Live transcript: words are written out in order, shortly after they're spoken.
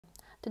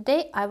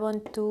Today I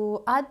want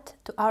to add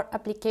to our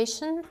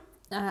application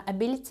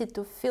ability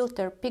to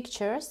filter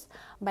pictures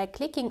by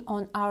clicking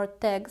on our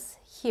tags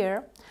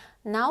here.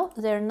 Now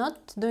they're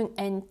not doing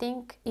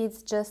anything,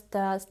 it's just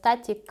a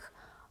static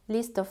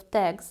list of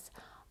tags,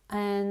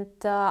 and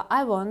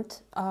I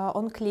want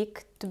on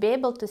click to be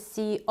able to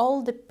see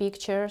all the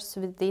pictures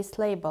with this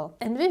label.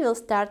 And we will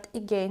start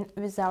again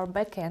with our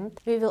backend.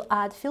 We will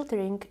add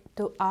filtering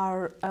to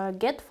our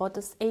Get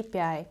Photos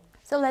API.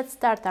 So let's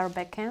start our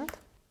backend.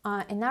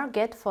 In our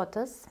Get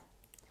Photos,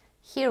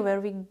 here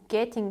where we're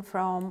getting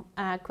from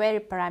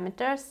query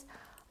parameters,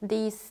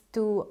 these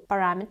two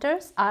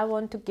parameters, I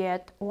want to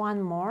get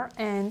one more,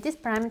 and this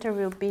parameter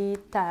will be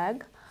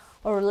tag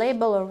or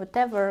label or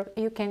whatever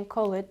you can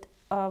call it,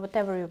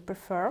 whatever you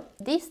prefer.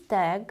 This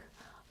tag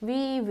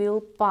we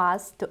will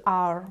pass to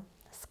our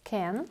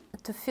scan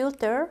to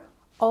filter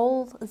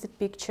all the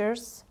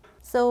pictures.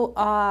 So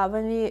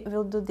when we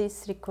will do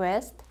this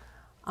request,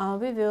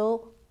 we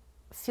will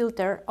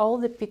filter all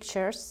the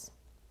pictures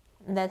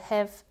that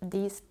have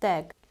this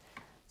tag.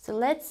 So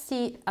let's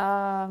see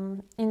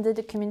in the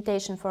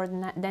documentation for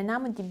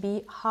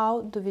DynamoDB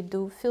how do we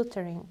do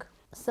filtering.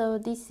 So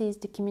this is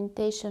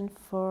documentation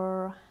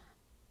for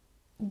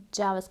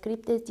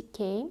JavaScript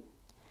SDK,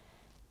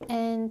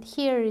 and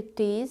here it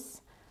is.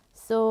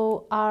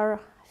 So our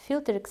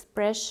filter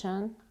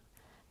expression,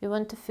 we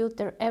want to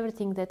filter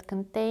everything that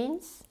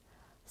contains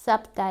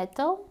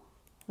subtitle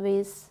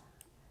with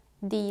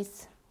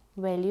this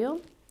value.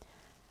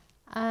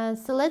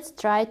 So let's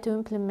try to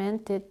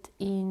implement it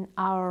in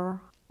our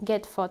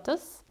Get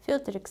Photos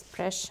filter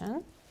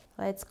expression.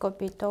 Let's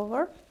copy it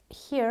over.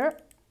 Here,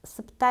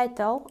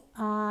 subtitle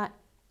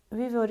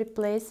we will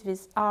replace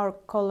with our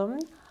column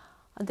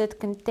that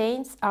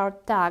contains our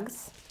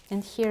tags,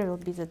 and here will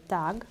be the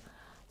tag.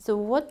 So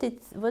what's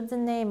the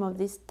name of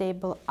this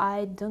table?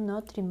 I do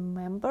not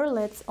remember.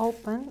 Let's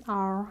open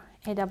our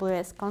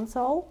AWS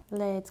console.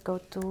 Let's go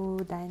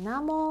to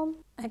Dynamo,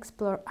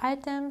 explore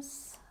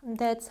items.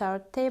 That's our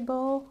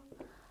table,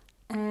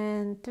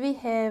 and we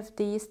have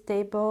this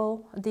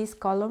table, this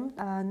column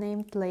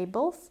named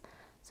labels.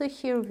 So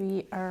here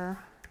we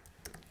are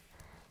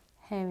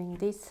having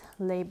these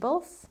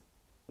labels,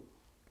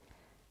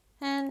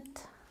 and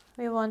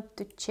we want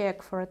to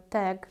check for a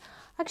tag.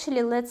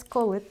 Actually, let's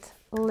call it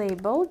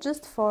label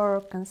just for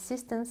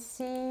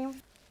consistency.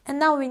 And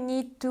now we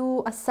need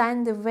to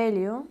assign the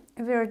value.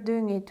 We are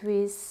doing it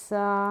with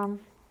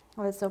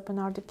let's open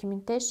our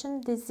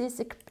documentation. This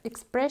is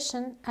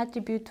expression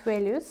attribute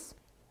values.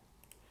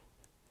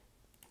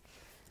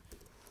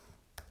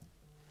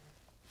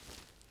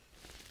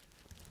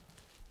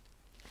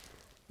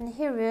 And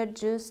here we are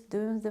just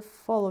doing the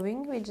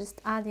following. We're just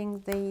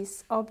adding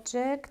this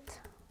object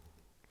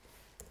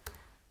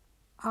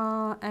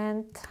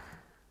and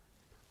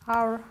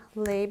our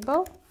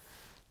label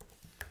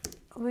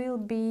will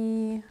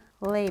be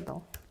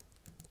label.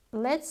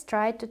 Let's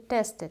try to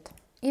test it.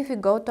 If we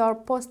go to our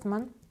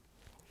Postman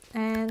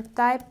and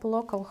type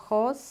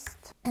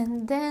localhost,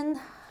 and then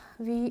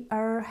we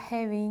are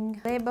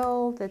having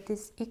label that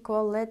is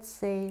equal, let's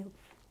say,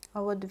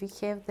 what do we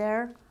have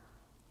there?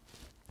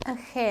 A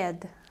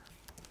head.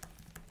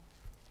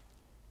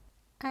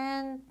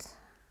 And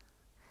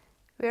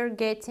we're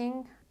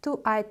getting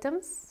two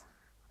items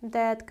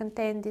that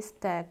contain this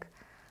tag.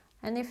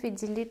 And if we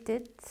delete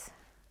it,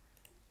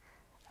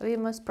 we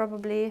most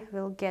probably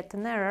will get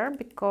an error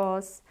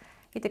because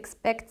it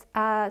expects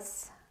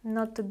us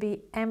not to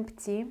be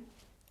empty,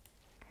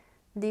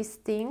 this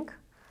thing.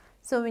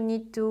 So we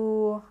need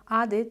to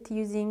add it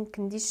using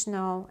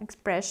conditional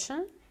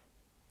expression.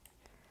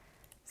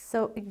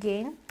 So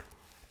again,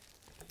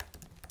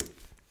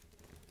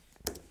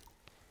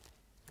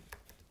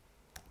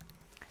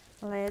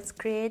 let's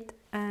create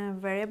a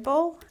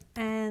variable,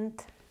 and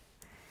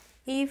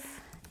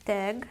if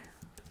tag,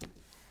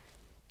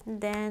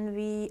 then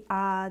we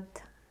add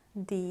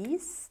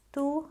these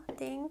two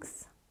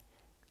things,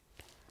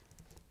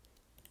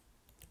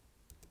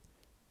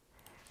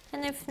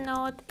 and if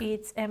not,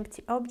 it's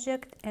empty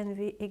object, and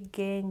we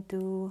again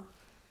do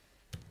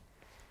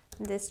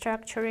the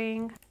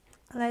structuring.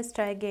 Let's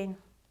try again.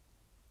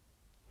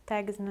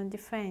 Tag is not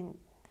defined.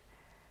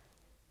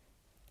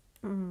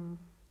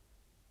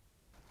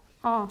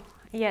 Oh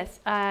yes,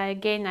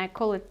 again I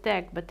call it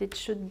tag, but it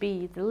should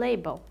be the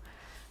label.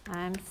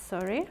 I'm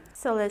sorry.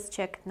 So let's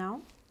check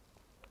now.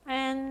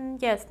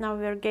 And yes, now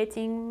we're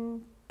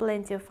getting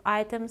plenty of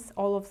items,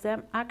 all of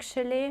them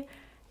actually.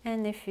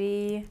 And if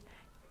we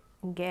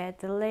get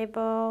the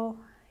label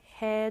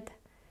head,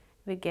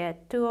 we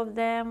get two of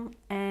them.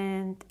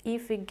 And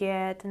if we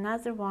get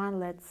another one,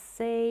 let's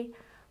say,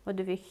 what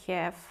do we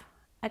have?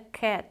 A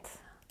cat.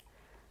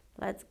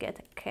 Let's get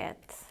a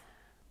cat.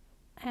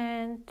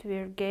 And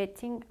we're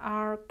getting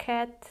our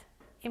cat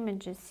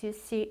images. You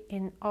see,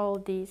 in all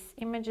these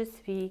images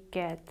we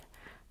get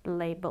the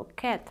label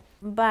cat.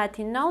 But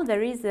you know,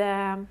 there is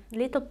a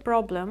little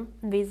problem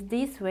with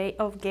this way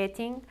of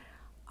getting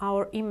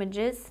our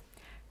images.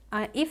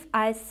 If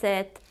I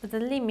set the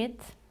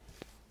limit,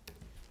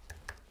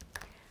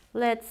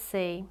 let's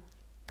say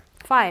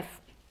 5,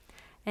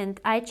 and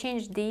I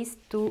change this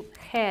to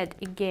head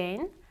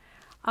again,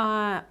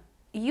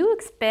 you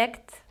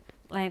expect,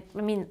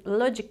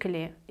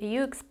 logically,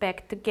 you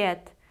expect to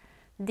get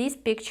this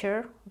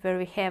picture where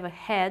we have a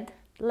head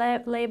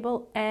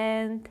label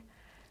and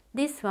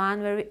this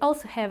one where we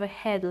also have a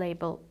head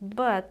label.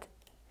 But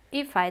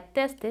if I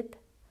test it,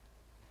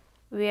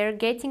 we are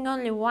getting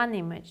only one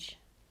image.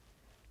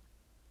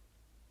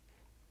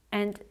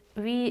 And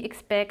we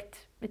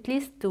expect at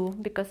least two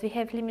because we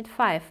have limit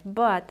 5.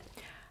 But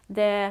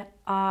the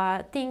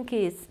thing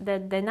is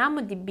that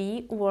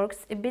DynamoDB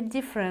works a bit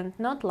different,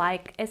 not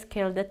like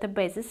SQL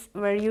databases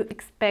where you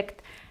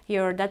expect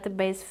your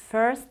database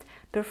first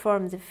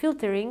perform the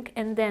filtering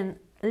and then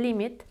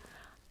limit.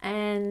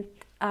 And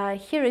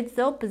here it's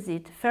the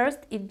opposite. First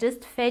it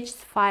just fetches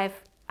 5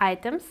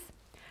 items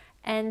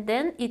and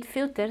then it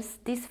filters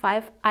these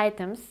 5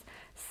 items.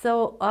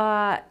 So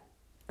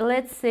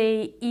let's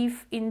say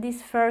if in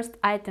these first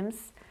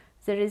items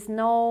there is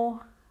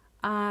no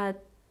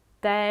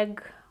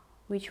tag,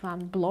 which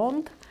one,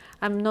 blonde?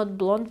 I'm not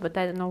blonde, but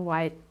I don't know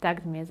why it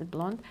tagged me as a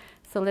blonde.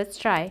 So let's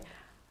try.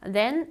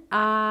 Then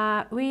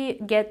we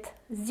get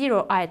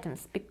 0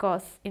 items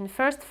because in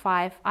first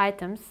 5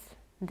 items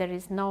there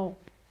is no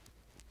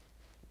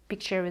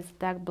picture with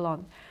tag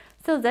blonde.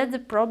 So that's the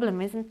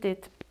problem, isn't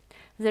it?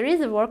 There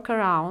is a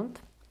workaround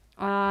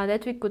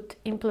that we could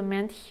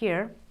implement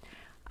here.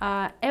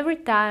 Every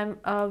time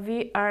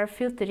we are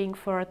filtering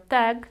for a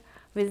tag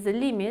with the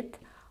limit,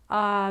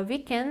 we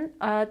can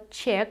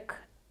check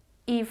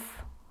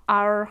if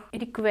our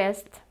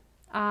request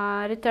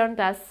returned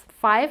us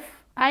 5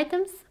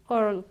 items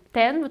or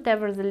 10,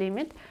 whatever the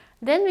limit.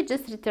 Then we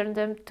just return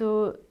them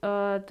to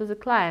the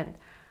client.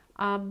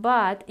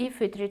 But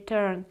if it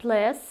returned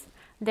less,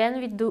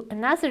 then we do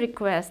another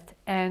request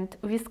and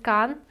we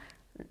scan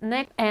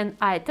next n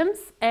items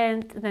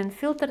and then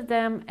filter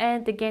them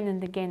and again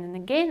and again and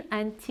again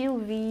until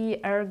we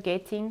are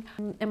getting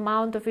the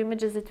amount of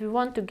images that we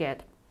want to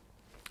get.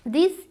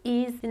 This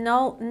is,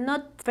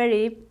 not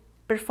very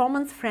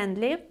performance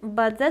friendly,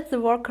 but that's the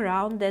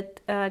workaround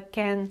that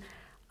can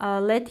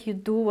let you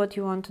do what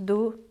you want to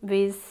do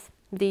with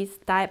this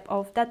type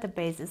of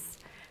databases.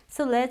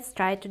 So let's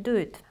try to do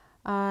it.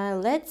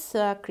 Let's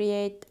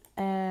create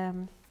a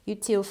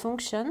util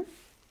function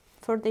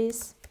for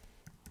this.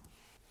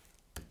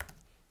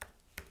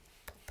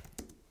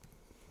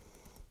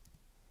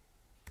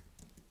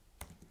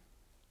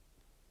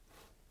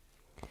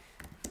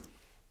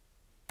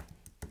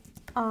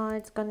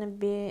 It's gonna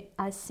be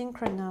a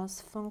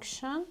asynchronous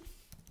function,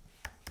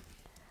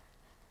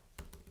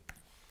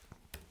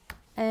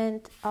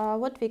 and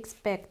what we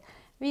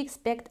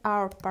expect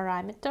our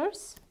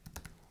parameters,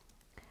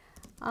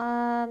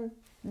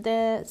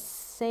 the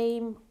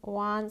same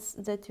ones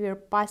that we are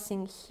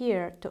passing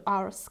here to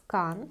our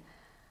scan,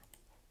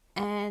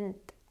 and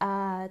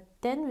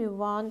then we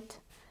want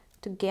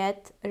to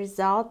get a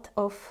result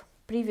of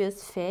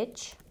previous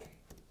fetch.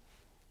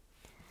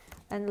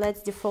 And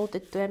let's default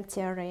it to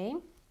empty array.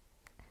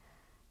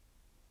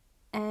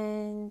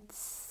 And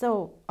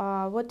so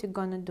what we're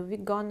gonna do, we're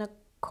gonna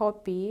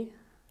copy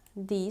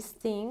this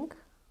thing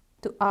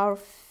to our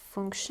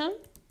function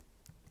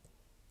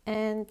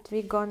and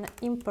we're gonna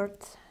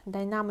import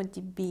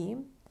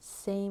DynamoDB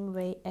same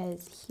way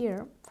as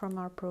here from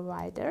our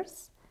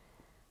providers.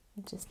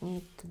 We just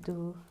need to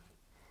do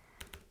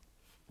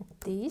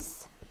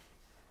this,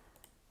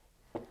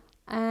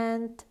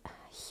 and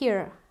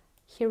here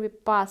we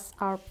pass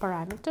our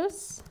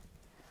parameters,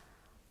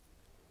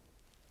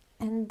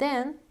 and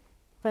then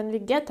when we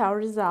get our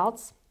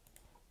results,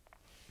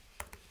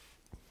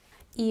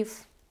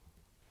 if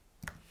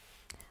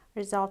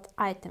result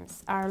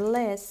items are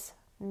less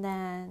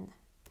than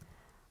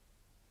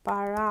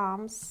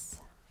params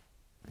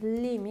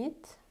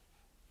limit,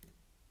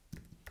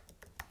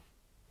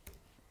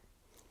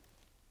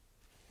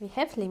 we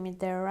have limit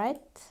there,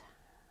 right?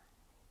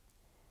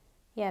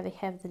 Yeah, we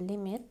have the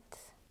limit.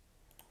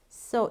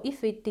 So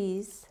if it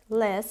is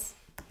less,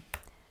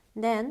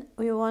 then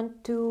we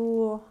want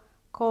to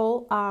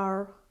call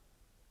our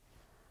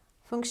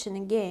function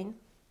again.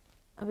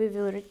 We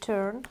will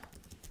return,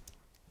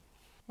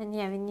 and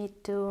yeah, we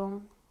need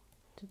to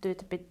do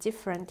it a bit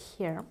different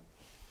here.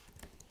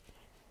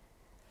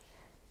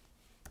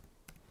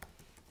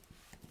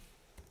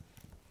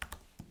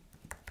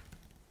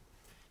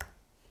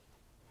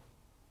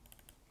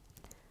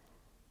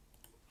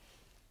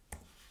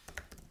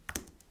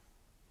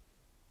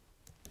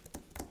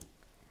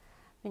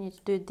 We need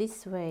to do it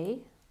this way,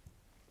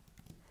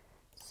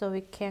 so we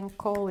can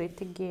call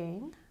it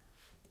again,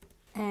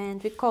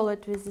 and we call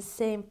it with the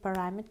same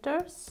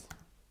parameters,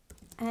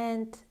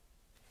 and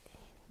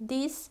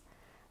this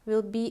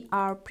will be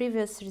our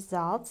previous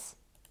results,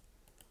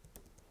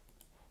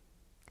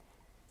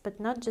 but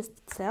not just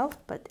itself,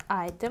 but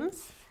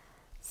items,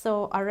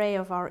 so array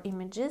of our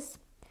images.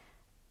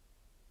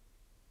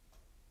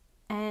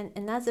 And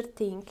another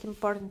thing,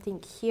 important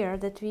thing here,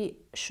 that we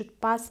should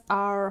pass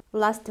our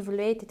last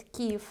evaluated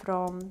key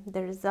from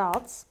the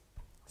results.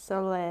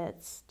 So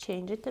let's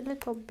change it a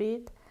little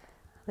bit.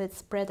 let's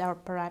spread our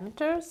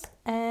parameters,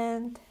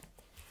 and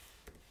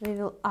we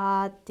will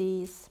add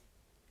this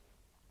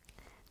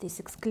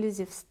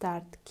exclusive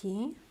start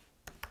key.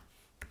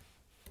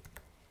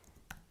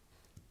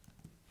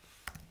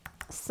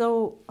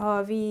 So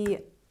we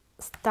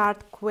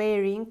start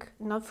querying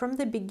not from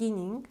the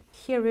beginning.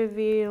 Here we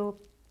will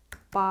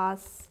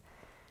pass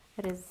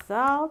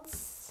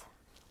results.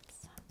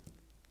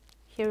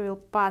 Here we'll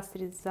pass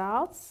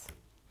results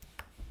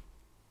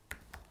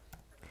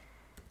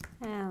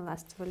and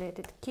last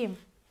related key.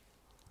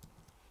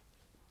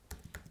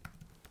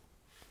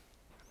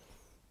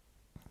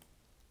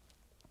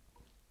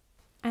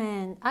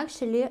 And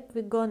actually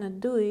we're gonna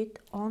do it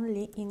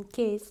only in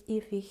case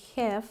if we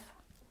have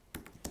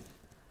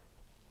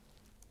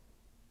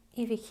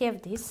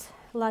this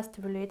last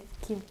related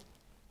key,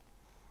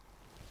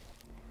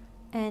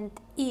 and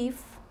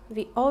if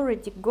we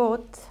already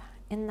got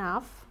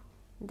enough,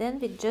 then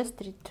we just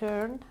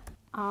return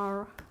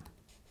our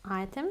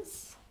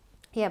items.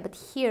 Yeah, but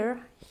here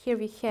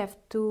we have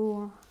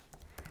to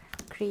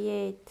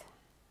create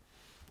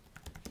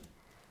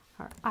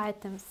our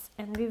items,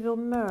 and we will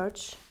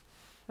merge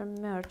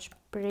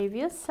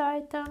previous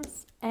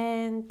items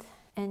and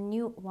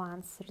new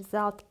ones,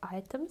 result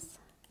items.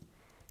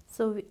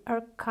 So we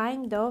are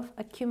kind of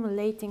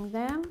accumulating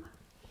them,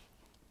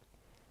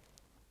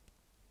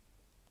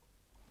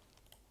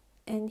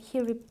 and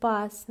here we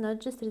pass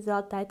not just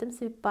result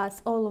items, we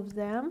pass all of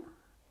them,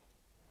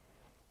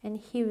 and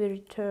here we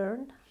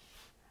return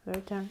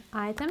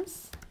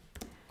items,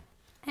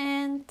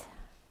 and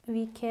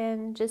we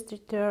can just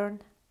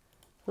return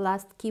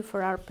last key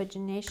for our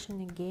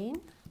pagination again,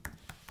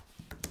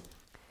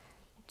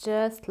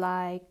 just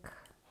like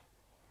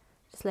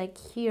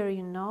here,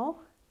 you know.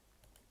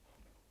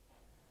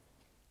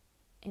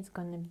 It's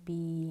gonna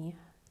be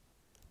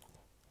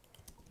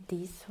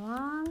this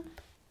one,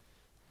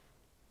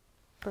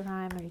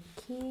 primary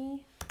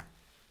key,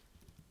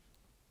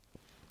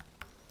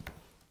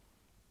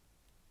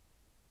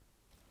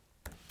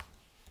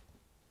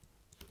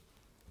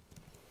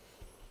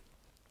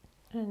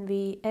 and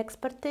we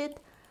export it.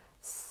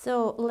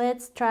 So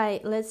let's try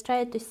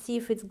to see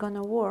if it's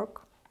gonna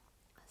work.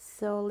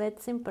 So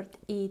let's import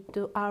it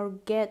to our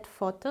get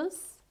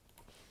photos.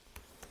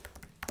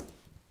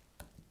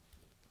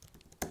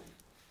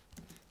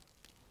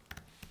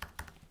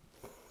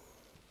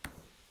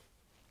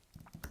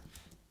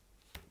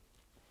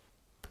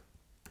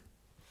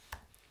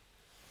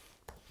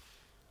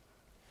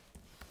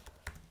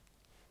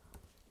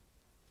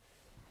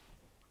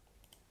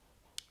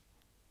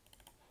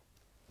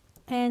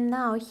 And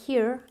now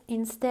here,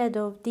 instead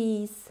of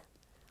this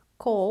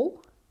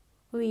call,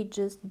 we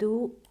just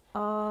do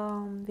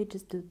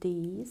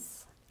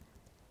this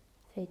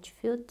fetch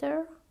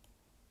filter,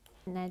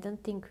 and I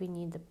don't think we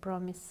need the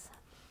promise.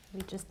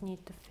 We just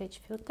need to fetch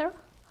filter.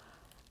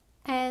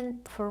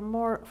 And for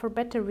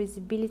better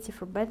visibility,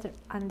 for better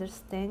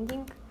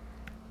understanding,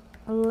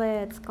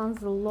 let's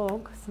console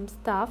log some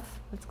stuff.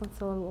 Let's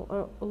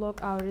console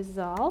log our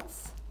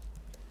results,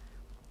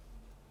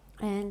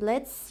 and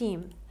let's see.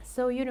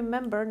 So you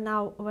remember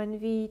now when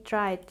we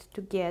tried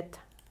to get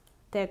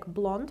tag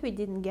blonde, we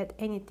didn't get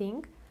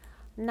anything.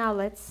 Now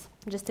let's,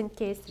 just in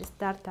case,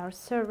 restart our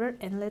server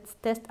and let's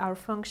test our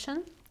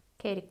function.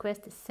 Okay,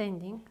 request is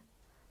sending.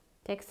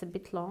 Takes a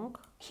bit long.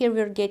 Here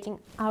we're getting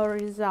our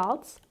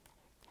results,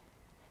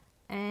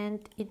 and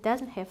it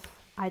doesn't have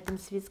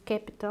items with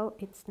capital,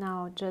 it's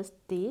now just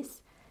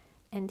this.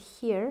 And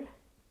here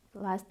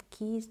last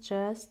key is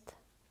just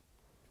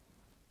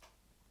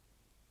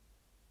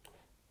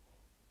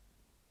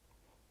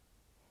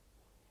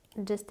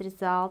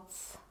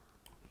results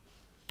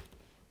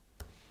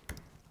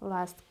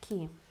last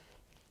key.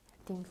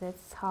 I think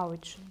that's how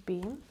it should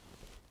be.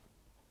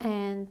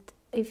 And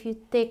if you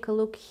take a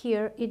look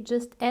here, it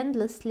just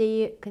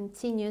endlessly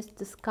continues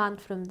to scan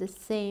from the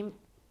same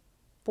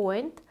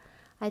point.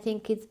 I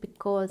think it's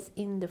because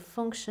in the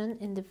function,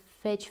 in the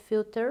fetch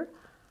filter,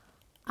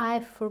 I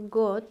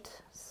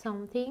forgot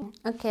something.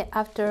 Okay,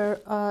 after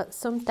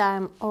some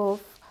time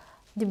of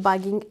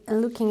debugging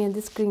and looking at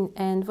the screen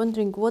and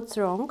wondering what's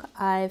wrong,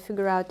 I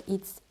figure out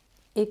it's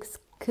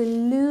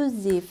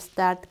exclusive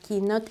start key,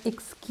 not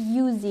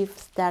exclusive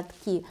start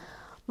key.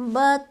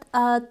 But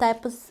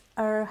typos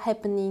are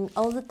happening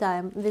all the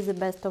time with the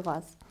best of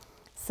us.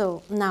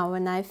 So now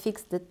when I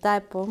fix the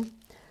typo,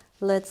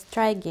 let's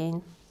try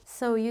again.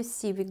 So you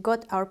see we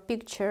got our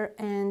picture,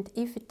 and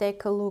if you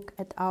take a look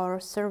at our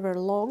server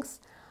logs,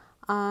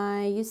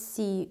 you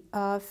see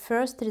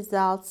first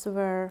results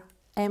were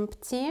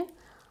empty,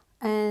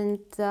 and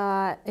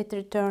it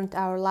returned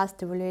our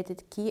last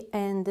evaluated key,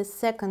 and the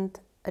second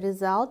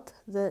result,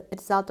 the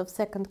result of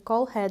second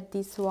call, had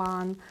this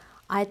one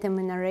item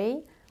in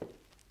array.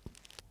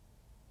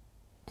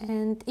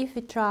 And if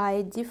we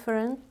try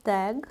different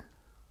tag,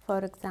 for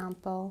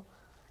example,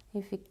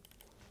 if we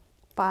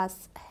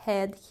pass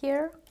head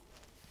here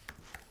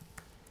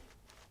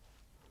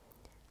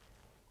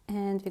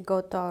and we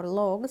go to our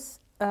logs,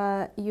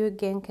 you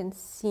again can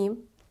see,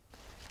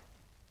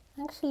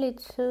 actually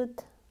it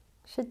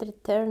should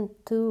return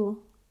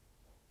 2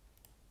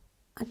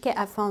 Okay,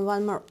 I found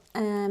one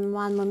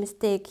more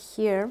mistake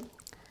here.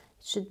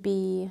 It should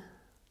be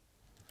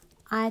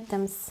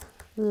items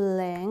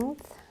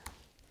length,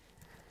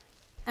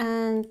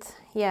 and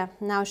yeah,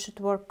 now should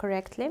work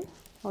correctly.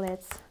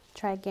 Let's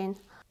try again.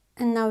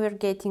 And now we're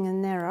getting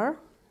an error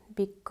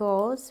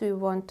because we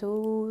want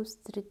to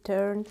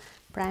return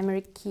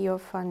primary key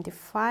of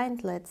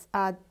undefined. Let's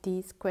add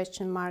this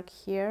question mark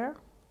here.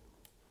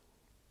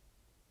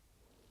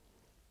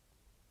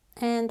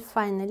 And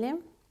finally,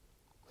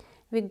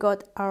 we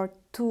got our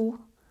two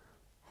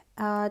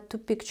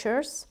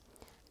pictures.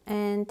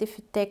 And if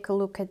you take a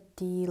look at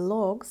the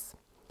logs,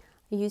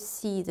 you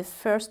see the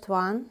first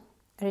one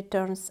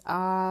returns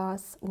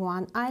us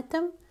one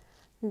item,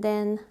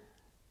 then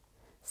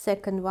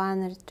second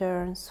one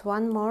returns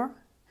one more,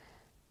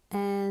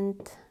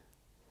 and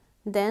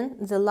then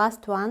the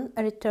last one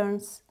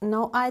returns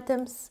no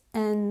items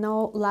and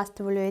no last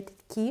evaluated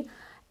key.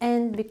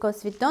 And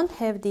because we don't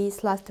have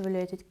this last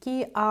evaluated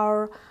key,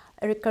 our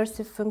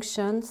recursive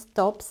function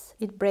stops,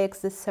 it breaks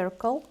the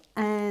circle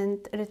and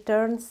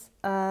returns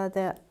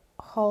the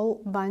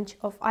whole bunch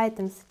of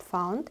items it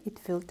found, it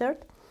filtered.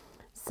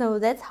 So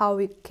that's how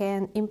we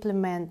can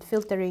implement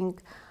filtering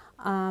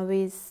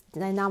with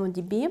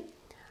DynamoDB.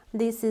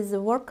 This is a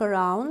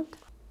workaround.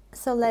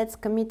 So let's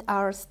commit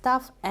our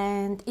stuff,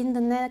 and in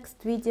the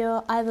next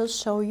video I will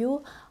show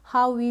you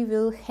how we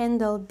will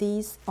handle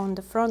this on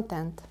the front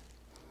end.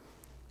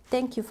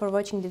 Thank you for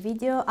watching the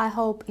video. I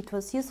hope it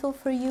was useful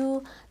for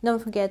you.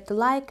 Don't forget to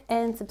like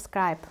and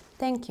subscribe.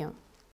 Thank you.